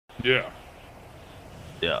Yeah.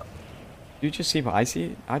 Yeah. You just see what I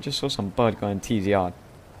see? I just saw some bird going T's yard.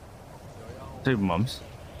 Two mums.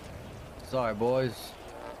 Sorry, boys.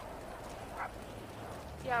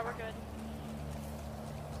 Yeah, we're good.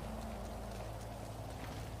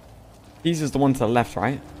 T's is the one to the left,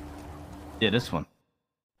 right? Yeah, this one.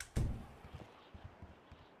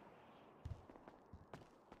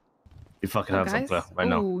 You fucking hands up there right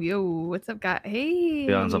now. Oh, yo, what's up, guy? Hey.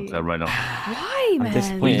 Your hands up there right now. Why, man?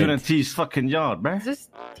 disappointed. What are you doing in T's fucking yard, man? Is this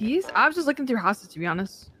T's? I was just looking through houses, to be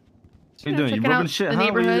honest. What are you doing? You checking rubbing out shit? the How are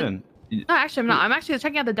you neighborhood. doing? No, actually, I'm not. I'm actually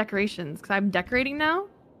checking out the decorations because I'm decorating now.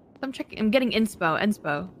 I'm checking. I'm getting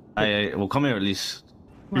inspo. Hey, well, come here at least.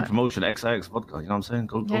 Free What? promotion, XX vodka. You know what I'm saying?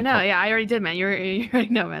 Go. Yeah, no, yeah, I already did, man. You already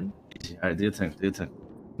know, man. Easy. All right, do your thing. Do your thing.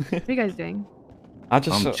 What are you guys doing? I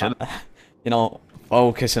just, I'm chilling. you know,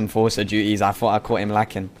 focus and forcer duties. I thought I caught him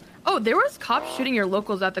lacking. Oh, there was cops shooting your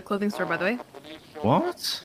locals at the clothing store, by the way. What?